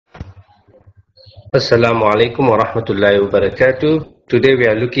Assalamu alaikum wa rahmatullahi wa barakatuh. Today we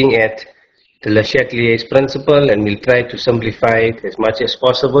are looking at the LeChalelier's principle, and we'll try to simplify it as much as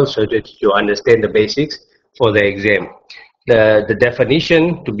possible so that you understand the basics for the exam. The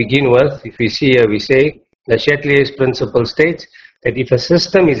definition to begin with, if we see here, we say LeChalelier's principle states that if a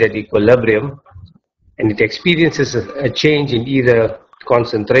system is at equilibrium and it experiences a change in either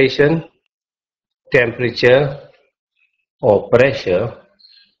concentration, temperature, or pressure,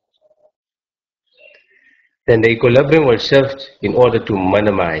 then the equilibrium will shift in order to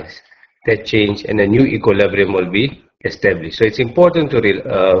minimize that change, and a new equilibrium will be established. So it's important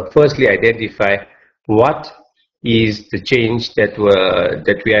to firstly identify what is the change that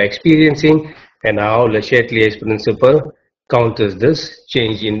we are experiencing and how LeChalelier's principle counters this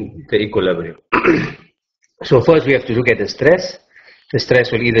change in the equilibrium. So first we have to look at the stress. The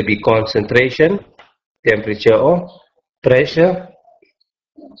stress will either be concentration, temperature, or pressure.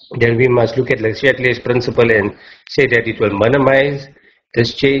 Then we must look at Chatelier principle and say that it will minimize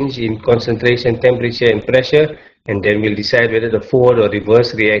this change in concentration, temperature, and pressure, and then we'll decide whether the forward or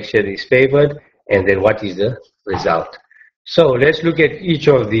reverse reaction is favored, and then what is the result. So let's look at each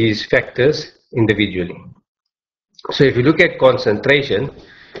of these factors individually. So if you look at concentration,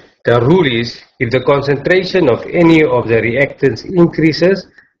 the rule is if the concentration of any of the reactants increases,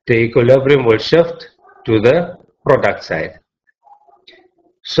 the equilibrium will shift to the product side.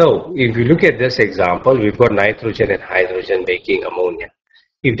 So if you look at this example, we've got nitrogen and hydrogen making ammonia.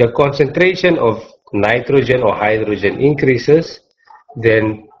 If the concentration of nitrogen or hydrogen increases,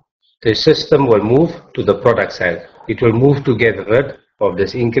 then the system will move to the product side. It will move to get rid of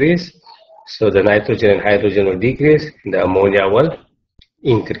this increase. So the nitrogen and hydrogen will decrease, and the ammonia will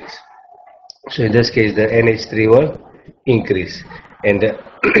increase. So in this case, the NH3 will increase, and the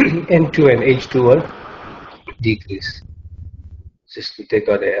N2 and H2 will decrease. Just to take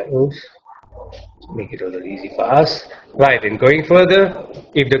out the arrows, make it a little easy for us. Right, and going further,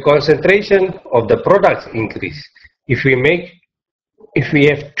 if the concentration of the products increase, if we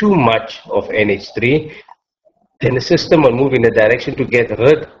have too much of NH3, then the system will move in the direction to get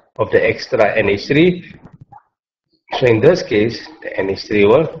rid of the extra NH3. So in this case, the NH3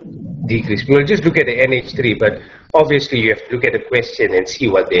 will decrease. We will just look at the NH3, but obviously you have to look at the question and see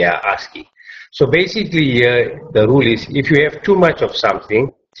what they are asking. So basically here, the rule is if you have too much of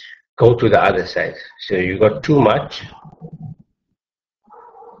something, go to the other side. So you got too much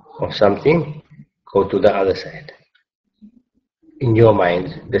of something, go to the other side. In your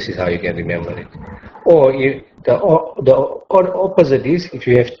mind, this is how you can remember it. Or the opposite is if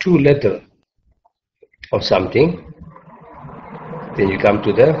you have too little of something, then you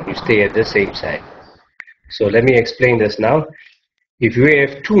stay at the same side. So let me explain this now. If you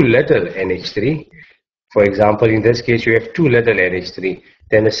have too little NH3, for example, in this case you have too little NH3,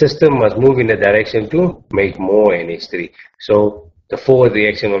 then the system must move in the direction to make more NH3. So the forward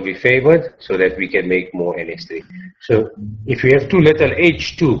reaction will be favored so that we can make more NH3. So if you have too little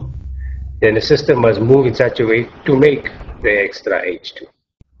H2, then the system must move in such a way to make the extra H2.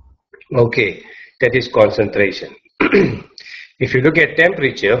 Okay, that is concentration. If you look at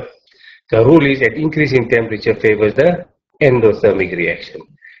temperature, the rule is that increase in temperature favors the endothermic reaction,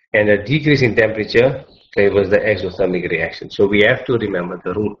 and a decrease in temperature favors the exothermic reaction. So we have to remember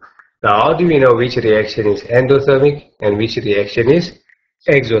the rule. Now, how do we know which reaction is endothermic and which reaction is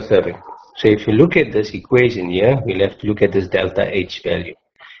exothermic? So if you look at this equation here, we'll have to look at this delta H value.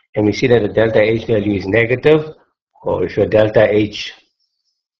 And we see that the delta H value is negative, or if your delta H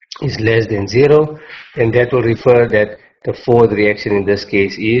is less than 0, then that will refer that the forward reaction in this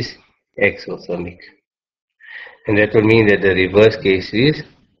case is exothermic. And that will mean that the reverse case is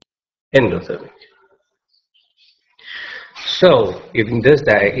endothermic. So, if in this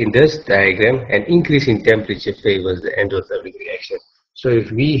diagram, an increase in temperature favors the endothermic reaction. So, if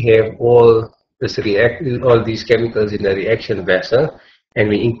we have all these chemicals in the reaction vessel, and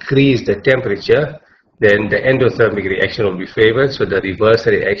we increase the temperature, then the endothermic reaction will be favored. So, the reverse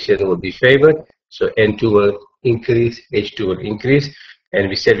reaction will be favored. So, N2 will increase, H2 will increase. And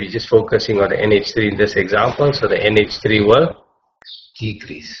we said we're just focusing on the NH3 in this example, so the NH3 will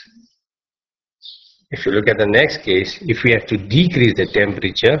decrease. If you look at the next case, if we have to decrease the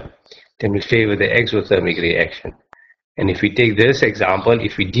temperature, then we favor the exothermic reaction. And if we take this example,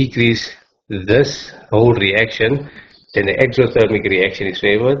 if we decrease this whole reaction, then the exothermic reaction is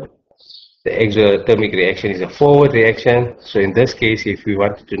favored. The exothermic reaction is a forward reaction. So in this case, if we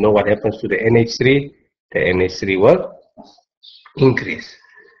wanted to know what happens to the NH3 will increase.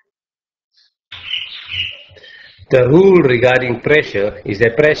 The rule regarding pressure is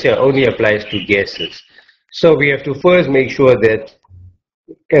that pressure only applies to gases. So we have to first make sure that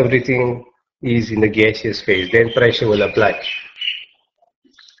everything is in the gaseous phase, then pressure will apply.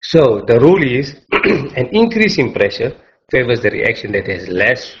 So the rule is an increase in pressure favors the reaction that has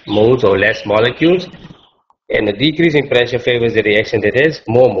less moles or less molecules, and a decrease in pressure favors the reaction that has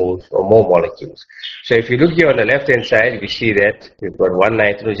more moles or more molecules. So if you look here on the left hand side, we see that we've got 1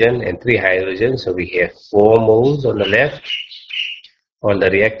 nitrogen and 3 hydrogen. So we have 4 moles on the left on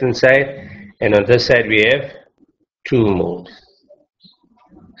the reactant side, and on this side we have 2 moles.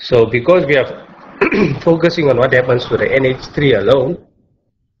 So because we are focusing on what happens to the NH3 alone,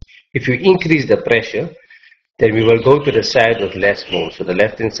 if you increase the pressure, then we will go to the side with less moles. So the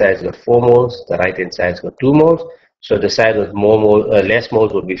left hand side has got 4 moles, the right hand side has got 2 moles. So the side with less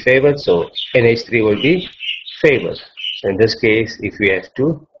moles will be favored, so NH3 will be favored. So in this case, if we have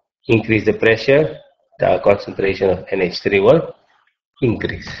to increase the pressure, the concentration of NH3 will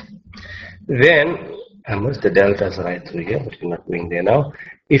increase. Then, I must the deltas right through here, but we're not going there now.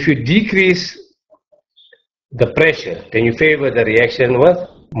 If you decrease the pressure, then you favor the reaction with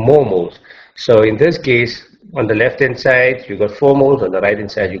more moles. So in this case, on the left hand side you got 4 moles, on the right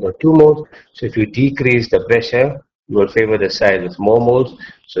hand side you got 2 moles. So if you decrease the pressure, you will favor the side with more moles.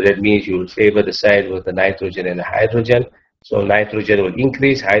 So that means you will favor the side with the nitrogen and the hydrogen. So nitrogen will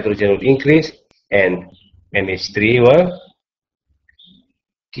increase, hydrogen will increase, and NH3 will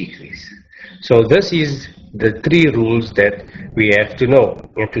decrease. So this is the 3 rules that we have to know.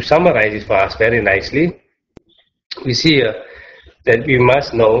 And to summarize it for us very nicely, we see here that we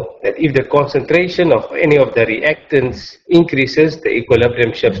must know that if the concentration of any of the reactants increases, the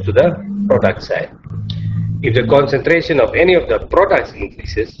equilibrium shifts to the product side. If the concentration of any of the products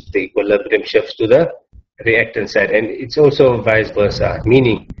increases, the equilibrium shifts to the reactant side. And it's also vice versa,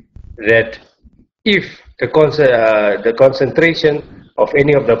 meaning that if the concentration of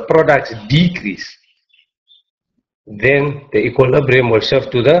any of the products decrease, then the equilibrium will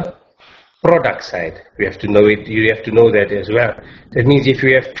shift to the product side. We have to know it. You have to know that as well. That means if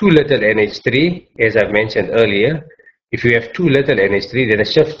you have too little NH3, as I mentioned earlier, if you have too little NH3,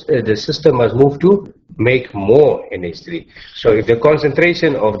 then the system must move to make more NH3. So if the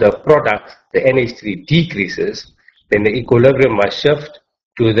concentration of the product, the NH3, decreases, then the equilibrium must shift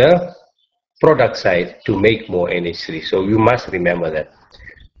to the product side to make more NH3. So you must remember that.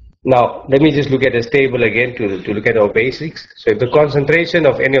 Now, let me just look at this table again to look at our basics. So if the concentration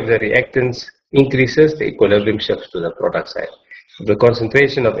of any of the reactants increases, the equilibrium shifts to the product side. If the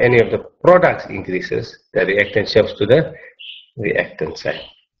concentration of any of the products increases, the reactant shifts to the reactant side.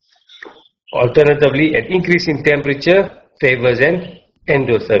 Alternatively, an increase in temperature favors an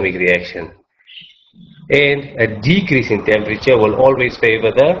endothermic reaction. And a decrease in temperature will always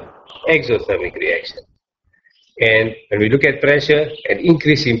favor the exothermic reaction. And when we look at pressure, an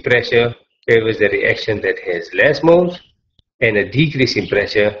increase in pressure favors the reaction that has less moles, and a decrease in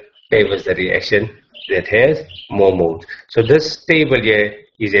pressure favors the reaction that has more moles. So this table here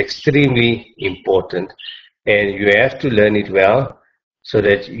is extremely important, and you have to learn it well so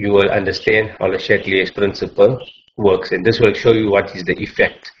that you will understand how the Chatelier principle works. And this will show you what is the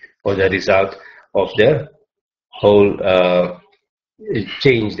effect or the result of the whole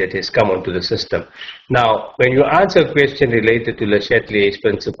change that has come onto the system. Now, when you answer a question related to LeChalelier's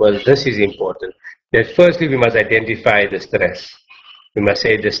principle, this is important. That firstly, we must identify the stress. We must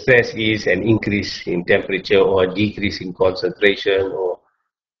say the stress is an increase in temperature or a decrease in concentration or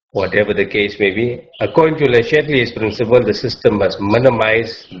whatever the case may be. According to LeChalelier's principle, the system must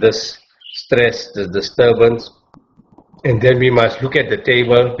minimize this stress, this disturbance, and then we must look at the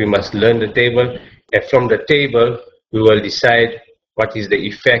table, we must learn the table, and from the table, we will decide what is the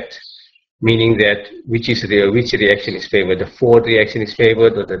effect, meaning that which reaction is favored, the forward reaction is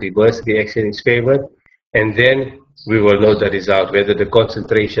favored or the reverse reaction is favored, and then we will know the result, whether the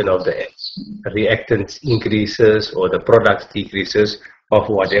concentration of the reactants increases or the products decreases, of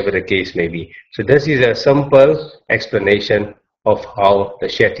whatever the case may be. So this is a simple explanation of how the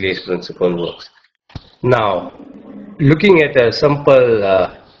Chatelier principle works. Now, looking at a simple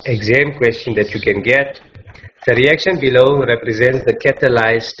exam question that you can get, the reaction below represents the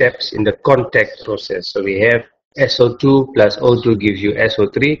catalyzed steps in the contact process. So we have SO2 plus O2 gives you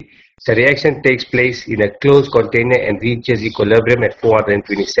SO3. The reaction takes place in a closed container and reaches equilibrium at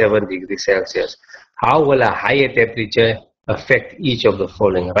 427 degrees Celsius. How will a higher temperature affect each of the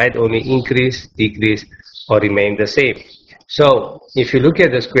following? Right? Only increase, decrease, or remain the same. So if you look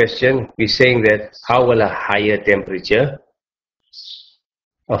at this question, we're saying that how will a higher temperature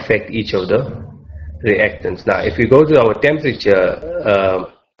affect each of the reactants? Now, if we go to our temperature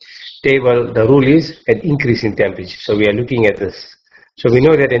table, the rule is an increase in temperature. So we are looking at this. So we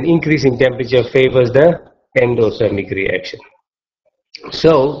know that an increase in temperature favors the endothermic reaction.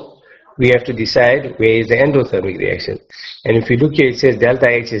 So we have to decide where is the endothermic reaction. And if you look here, it says delta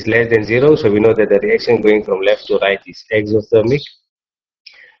H is less than 0, so we know that the reaction going from left to right is exothermic.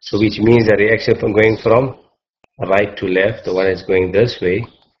 So which means the reaction from going from right to left, the one that's going this way,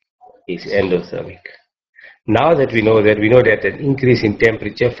 is endothermic. Now that we know that an increase in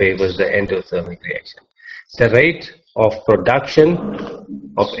temperature favors the endothermic reaction. The rate of production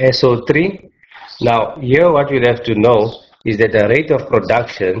of SO3. Now here what we'll have to know is that the rate of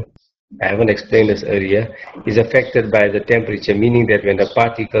production, I haven't explained this earlier, is affected by the temperature, meaning that when the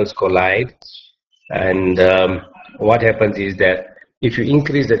particles collide, and what happens is that if you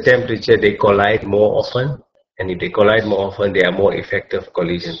increase the temperature, they collide more often, and if they collide more often, they are more effective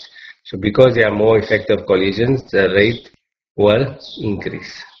collisions. So because they are more effective collisions, the rate will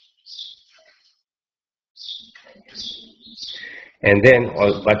increase. And then,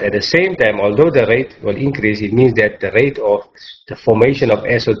 but at the same time, although the rate will increase, it means that the rate of the formation of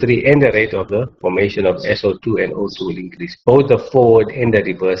SO3 and the rate of the formation of SO2 and O2 will increase. Both the forward and the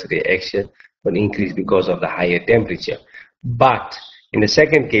reverse reaction will increase because of the higher temperature. But in the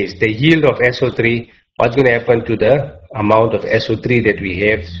second case, the yield of SO3, what's going to happen to the amount of SO3 that we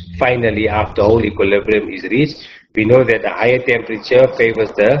have finally after whole equilibrium is reached? We know that the higher temperature favors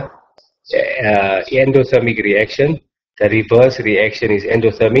the endothermic reaction. The reverse reaction is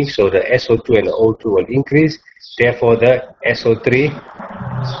endothermic, so the SO2 and the O2 will increase. Therefore, the SO3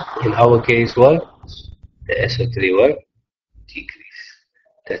 in our case the SO3 will decrease.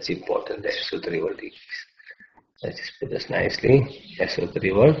 That's important. The SO3 will decrease. Let's just put this nicely.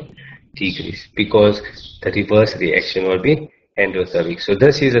 SO3 will decrease because the reverse reaction will be endothermic. So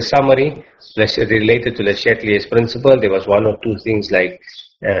this is a summary related to the Chateliers principle. There was one or two things like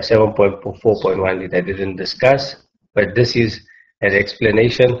 7.4.1 that I didn't discuss, but this is an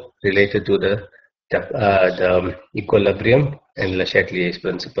explanation related to the equilibrium and LeChalelier's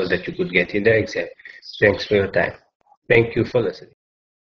principle that you could get in the exam. Thanks for your time. Thank you for listening.